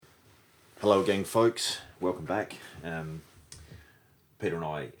Hello again, folks. Welcome back. Peter and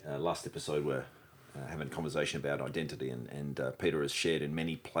I, last episode, were having a conversation about identity, and Peter has shared in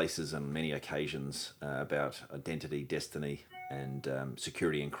many places and many occasions about identity, destiny, and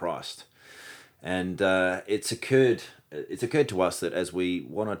security in Christ. And it's occurred to us that as we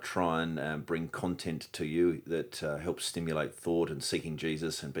want to try and bring content to you that helps stimulate thought and seeking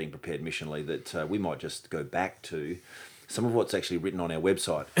Jesus and being prepared missionally, that we might just go back to some of what's actually written on our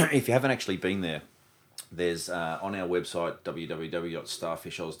website. If you haven't actually been there, there's on our website,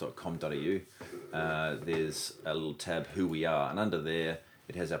 www.starfishoz.com.au, there's a little tab, Who We Are, and under there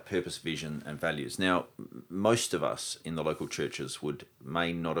it has our purpose, vision and values. Now, most of us in the local churches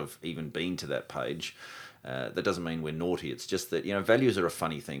may not have even been to that page. That doesn't mean we're naughty. It's just that, values are a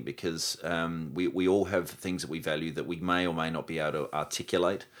funny thing because we all have things that we value that we may or may not be able to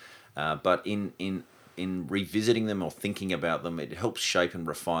articulate, but in revisiting them or thinking about them, it helps shape and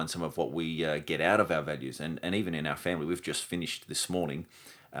refine some of what we get out of our values. And even in our family, we've just finished this morning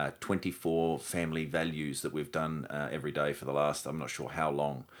 24 family values that we've done every day for the last, I'm not sure how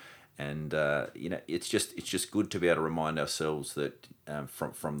long. And it's just good to be able to remind ourselves that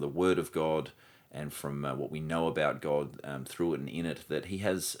from the Word of God and from what we know about God through it and in it, that He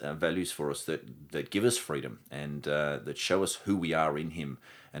has values for us that give us freedom and that show us who we are in Him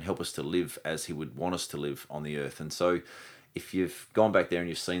and help us to live as He would want us to live on the earth. And so if you've gone back there and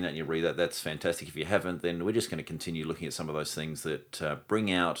you've seen that and you read that, that's fantastic. If you haven't, then we're just going to continue looking at some of those things that bring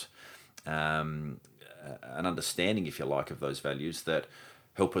out an understanding, if you like, of those values that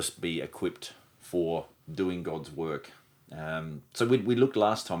help us be equipped for doing God's work. So we looked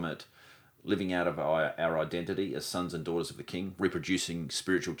last time at living out of our identity as sons and daughters of the King, reproducing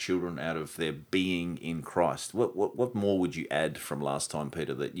spiritual children out of their being in Christ. What more would you add from last time,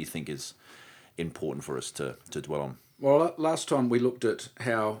 Peter, that you think is important for us to dwell on? Well, last time we looked at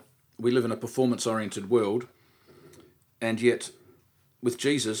how we live in a performance-oriented world, and yet with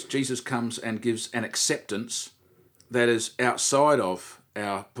Jesus comes and gives an acceptance that is outside of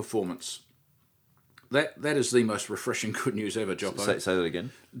our performance. That is the most refreshing good news ever, Joppo. Say that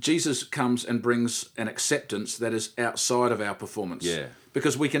again. Jesus comes and brings an acceptance that is outside of our performance. Yeah.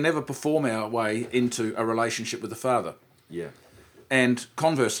 Because we can never perform our way into a relationship with the Father. Yeah. And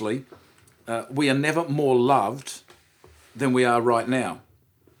conversely, we are never more loved than we are right now.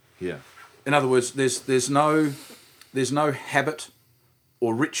 Yeah. In other words, there's no habit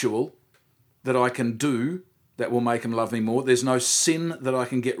or ritual that I can do that will make Him love me more. There's no sin that I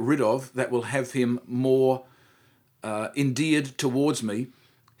can get rid of that will have Him more endeared towards me.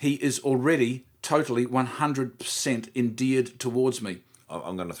 He is already totally 100% endeared towards me.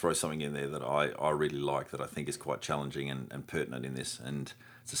 I'm going to throw something in there that I really like, that I think is quite challenging and pertinent in this. And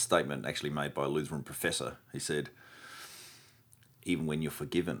it's a statement actually made by a Lutheran professor. He said, even when you're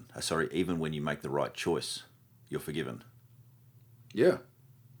forgiven, even when you make the right choice, you're forgiven. Yeah.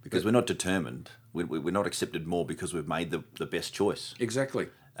 Because we're not determined. We're not accepted more because we've made the best choice. Exactly.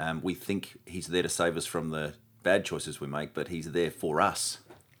 We think He's there to save us from the bad choices we make, but He's there for us.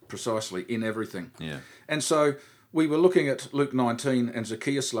 Precisely, in everything. Yeah. And so we were looking at Luke 19 and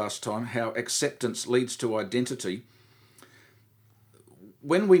Zacchaeus last time, how acceptance leads to identity.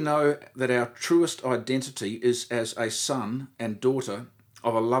 When we know that our truest identity is as a son and daughter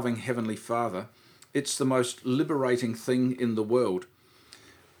of a loving Heavenly Father, it's the most liberating thing in the world.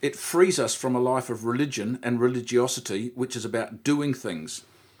 It frees us from a life of religion and religiosity, which is about doing things,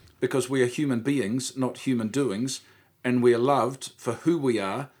 because we are human beings, not human doings, and we are loved for who we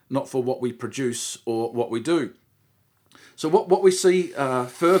are, not for what we produce or what we do. So what we see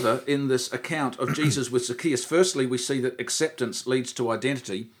further in this account of Jesus with Zacchaeus, firstly, we see that acceptance leads to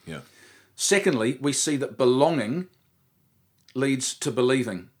identity. Yeah. Secondly, we see that belonging leads to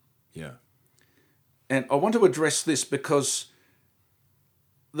believing. Yeah. And I want to address this because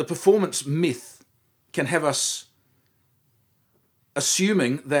the performance myth can have us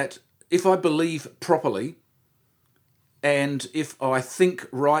assuming that if I believe properly and if I think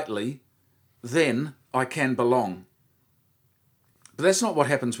rightly, then I can belong. But that's not what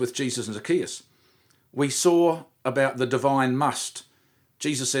happens with Jesus and Zacchaeus. We saw about the divine must.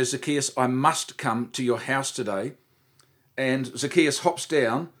 Jesus says, Zacchaeus, I must come to your house today. And Zacchaeus hops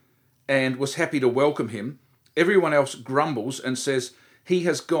down and was happy to welcome him. Everyone else grumbles and says, he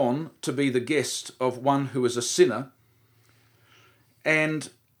has gone to be the guest of one who is a sinner. And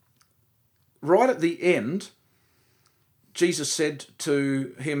right at the end, Jesus said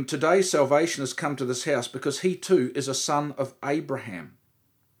to him, today salvation has come to this house because he too is a son of Abraham.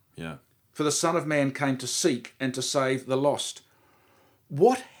 Yeah. For the Son of Man came to seek and to save the lost.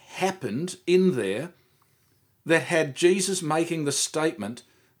 What happened in there that had Jesus making the statement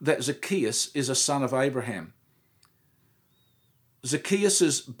that Zacchaeus is a son of Abraham.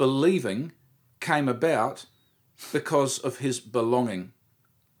 Zacchaeus' believing came about because of his belonging.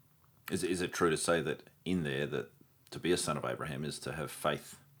 Is it true to say that in there that to be a son of Abraham is to have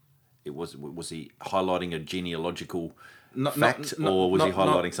faith? Was he highlighting a genealogical fact, or was he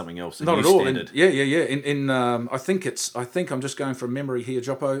highlighting something else? Not at all. I think I'm just going from memory here,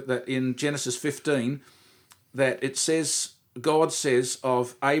 Joppo, that in Genesis 15, that it says, God says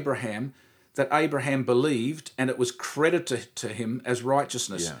of Abraham that Abraham believed and it was credited to him as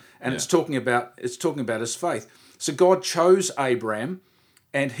righteousness. It's talking about his faith. So God chose Abraham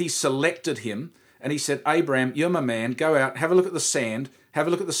and he selected him and he said, Abraham, you're my man, go out, have a look at the sand, have a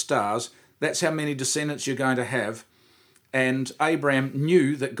look at the stars, that's how many descendants you're going to have. And Abraham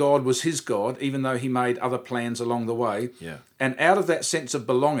knew that God was his God, even though he made other plans along the way. Yeah. And out of that sense of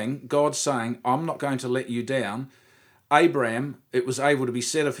belonging, God saying, I'm not going to let you down, Abraham, it was able to be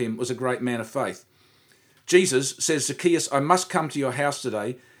said of him, was a great man of faith. Jesus says, Zacchaeus, I must come to your house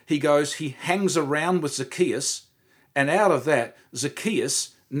today. He hangs around with Zacchaeus, and out of that,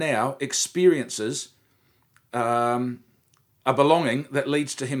 Zacchaeus now experiences a belonging that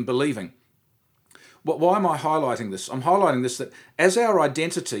leads to him believing. Why am I highlighting this? I'm highlighting this that as our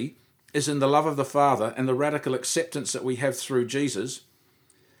identity is in the love of the Father and the radical acceptance that we have through Jesus,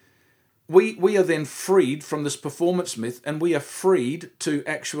 we are then freed from this performance myth, and we are freed to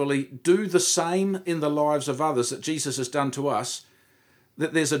actually do the same in the lives of others that Jesus has done to us,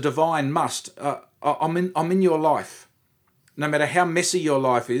 that there's a divine must. I'm in your life. No matter how messy your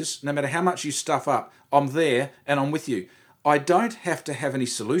life is, no matter how much you stuff up, I'm there and I'm with you. I don't have to have any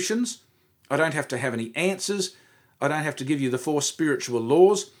solutions. I don't have to have any answers. I don't have to give you the 4 spiritual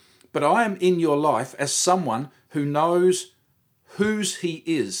laws, but I am in your life as someone who knows whose he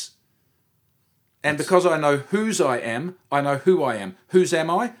is. And because I know whose I am, I know who I am. Whose am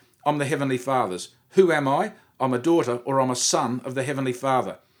I? I'm the Heavenly Father's. Who am I? I'm a daughter or I'm a son of the Heavenly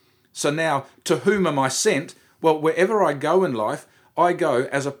Father. So now, to whom am I sent? Well, wherever I go in life, I go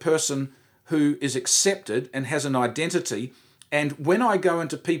as a person who is accepted and has an identity. And when I go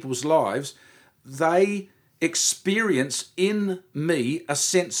into people's lives, they experience in me a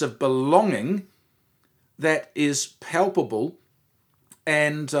sense of belonging that is palpable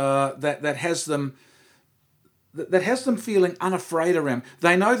and that has them feeling unafraid around.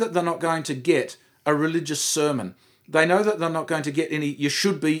 They know that they're not going to get a religious sermon. They know that they're not going to get any, you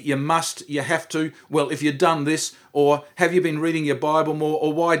should be, you must, you have to, well, if you've done this, or have you been reading your Bible more,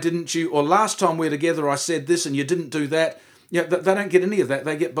 or why didn't you, or last time we were together I said this and you didn't do that. They don't get any of that.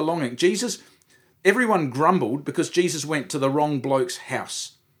 They get belonging. Everyone grumbled because Jesus went to the wrong bloke's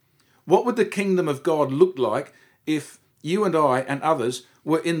house. What would the kingdom of God look like if you and I and others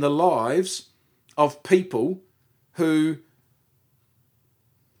were in the lives of people who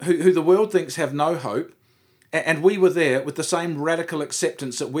the world thinks have no hope, and we were there with the same radical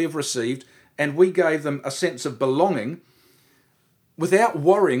acceptance that we've received, and we gave them a sense of belonging without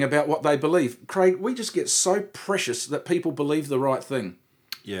worrying about what they believe? Craig, we just get so precious that people believe the right thing.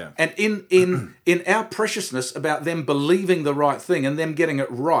 Yeah. And in our preciousness about them believing the right thing and them getting it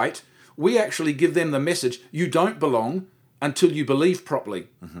right, we actually give them the message, you don't belong until you believe properly.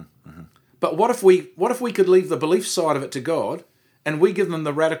 Mm-hmm, mm-hmm. But what if we could leave the belief side of it to God, and we give them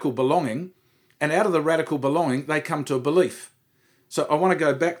the radical belonging, and out of the radical belonging, they come to a belief. So I want to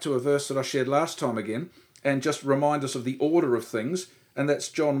go back to a verse that I shared last time again, and just remind us of the order of things, and that's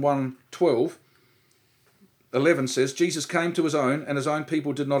John 1:12. 11 says, Jesus came to his own, and his own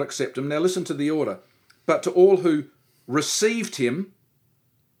people did not accept him. Now listen to the order. But to all who received him,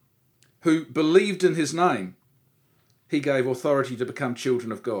 who believed in his name, he gave authority to become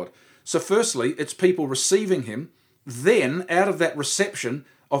children of God. So firstly, it's people receiving him. Then, out of that reception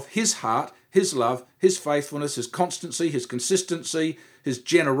of his heart, his love, his faithfulness, his constancy, his consistency, his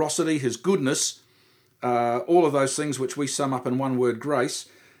generosity, his goodness, all of those things which we sum up in one word, grace,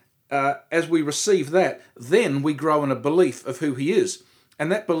 as we receive that, then we grow in a belief of who he is.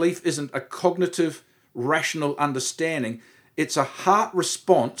 And that belief isn't a cognitive, rational understanding. It's a heart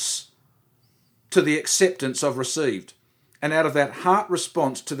response to the acceptance I've received. And out of that heart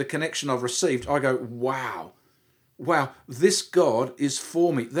response to the connection I've received, I go, wow, this God is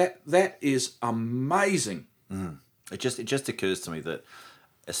for me. That is amazing. Mm. It just occurs to me that,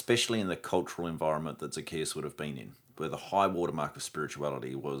 especially in the cultural environment that Zacchaeus would have been in, where the high watermark of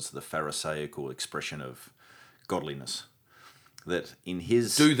spirituality was the Pharisaical expression of godliness, that in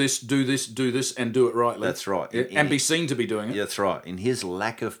his... Do this, and do it rightly. That's right. And be seen to be doing it. Yeah, that's right. In his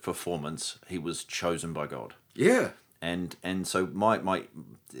lack of performance, he was chosen by God. Yeah. And so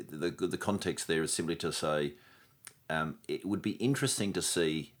the context there is simply to say, it would be interesting to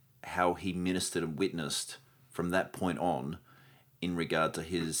see how he ministered and witnessed from that point on in regard to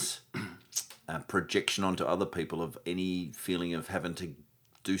his projection onto other people of any feeling of having to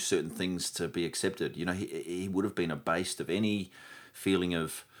do certain things to be accepted. He would have been abased of any feeling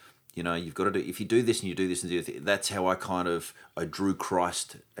of, you've got to do, if you do this and you do this and do this, that's how I drew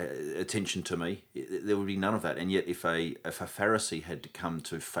Christ attention to me. There would be none of that. And yet if a Pharisee had to come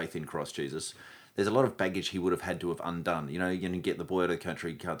to faith in Christ Jesus, there's a lot of baggage he would have had to have undone. You're going to get the boy out of the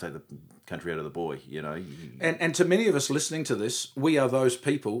country, you can't take the country out of the boy, And to many of us listening to this, we are those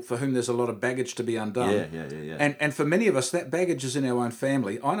people for whom there's a lot of baggage to be undone. Yeah. And for many of us, that baggage is in our own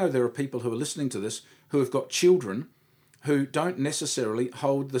family. I know there are people who are listening to this who have got children who don't necessarily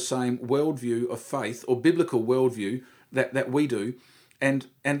hold the same worldview of faith or biblical worldview that we do. And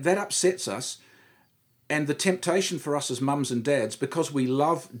that upsets us. And the temptation for us as mums and dads, because we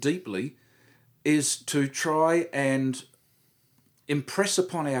love deeply, is to try and impress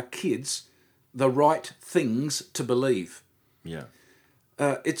upon our kids the right things to believe. Yeah.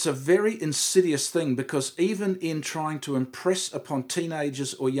 It's a very insidious thing, because even in trying to impress upon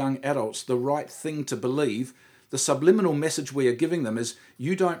teenagers or young adults the right thing to believe, the subliminal message we are giving them is,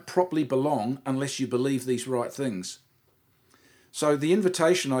 you don't properly belong unless you believe these right things. So the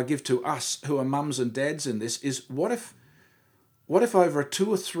invitation I give to us who are mums and dads in this is, what if over a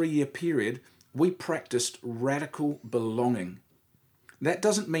 2 or 3 year period we practiced radical belonging? That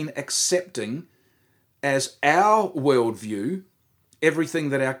doesn't mean accepting as our worldview everything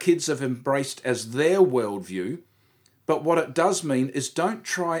that our kids have embraced as their worldview, but what it does mean is, don't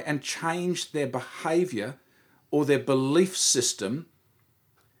try and change their behaviour or their belief system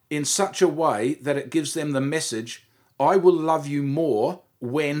in such a way that it gives them the message, I will love you more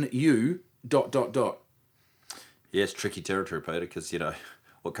when you ... Yeah, it's tricky territory, Peter, because,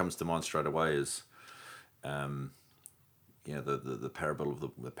 what comes to mind straight away is, the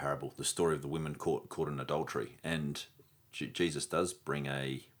parable, the story of the women caught in adultery, and Jesus does bring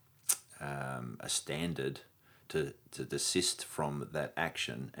a standard to desist from that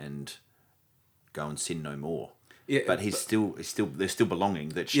action and go and sin no more. Yeah, but there's still belonging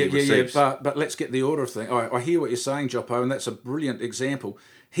that she receives. But let's get the order of things. I hear what you're saying, Joppo, and that's a brilliant example.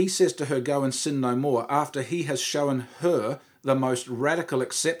 He says to her, go and sin no more, after he has shown her the most radical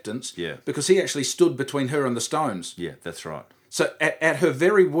acceptance, because he actually stood between her and the stones. Yeah, that's right. So at her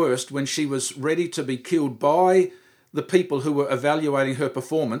very worst, when she was ready to be killed by the people who were evaluating her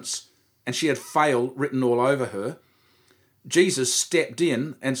performance, and she had fail written all over her, Jesus stepped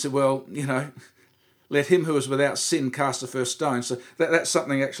in and said, well, let him who is without sin cast the first stone. So that's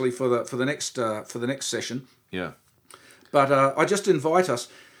something actually for the next session. Yeah. But I just invite us,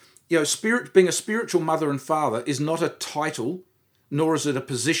 being a spiritual mother and father is not a title, nor is it a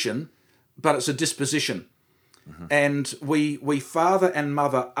position, but it's a disposition. Mm-hmm. And we father and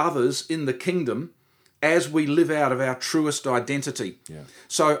mother others in the kingdom as we live out of our truest identity. Yeah.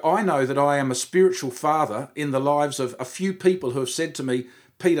 So I know that I am a spiritual father in the lives of a few people who have said to me,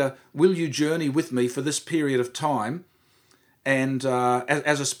 Peter, will you journey with me for this period of time, and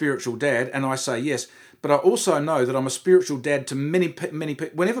as a spiritual dad? And I say yes. But I also know that I'm a spiritual dad to many people.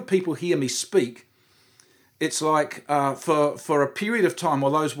 Whenever people hear me speak, it's like for a period of time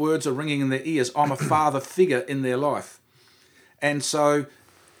while those words are ringing in their ears, I'm a father figure in their life. And so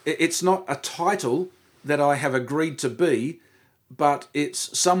it's not a title that I have agreed to be, but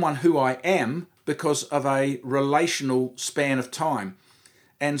it's someone who I am because of a relational span of time.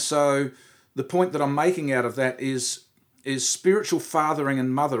 And so the point that I'm making out of that is spiritual fathering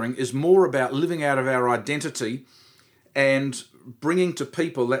and mothering is more about living out of our identity and bringing to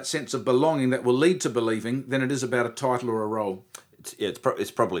people that sense of belonging that will lead to believing than it is about a title or a role. It's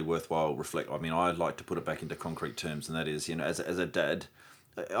probably worthwhile reflect. I mean, I'd like to put it back into concrete terms, and that is, as a dad,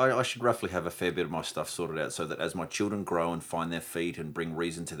 I should roughly have a fair bit of my stuff sorted out so that as my children grow and find their feet and bring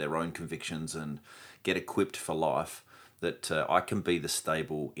reason to their own convictions and get equipped for life, that I can be the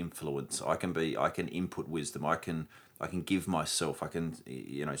stable influence. I can input wisdom. I can give myself. I can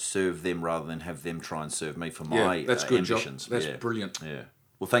serve them rather than have them try and serve me for my that's good ambitions. Job. That's brilliant. Yeah.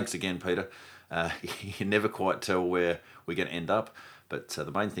 Well, thanks again, Peter. You never quite tell where we're going to end up, but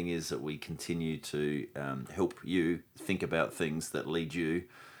the main thing is that we continue to help you think about things that lead you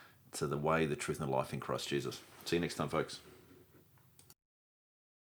to the way, the truth, and the life in Christ Jesus. See you next time, folks.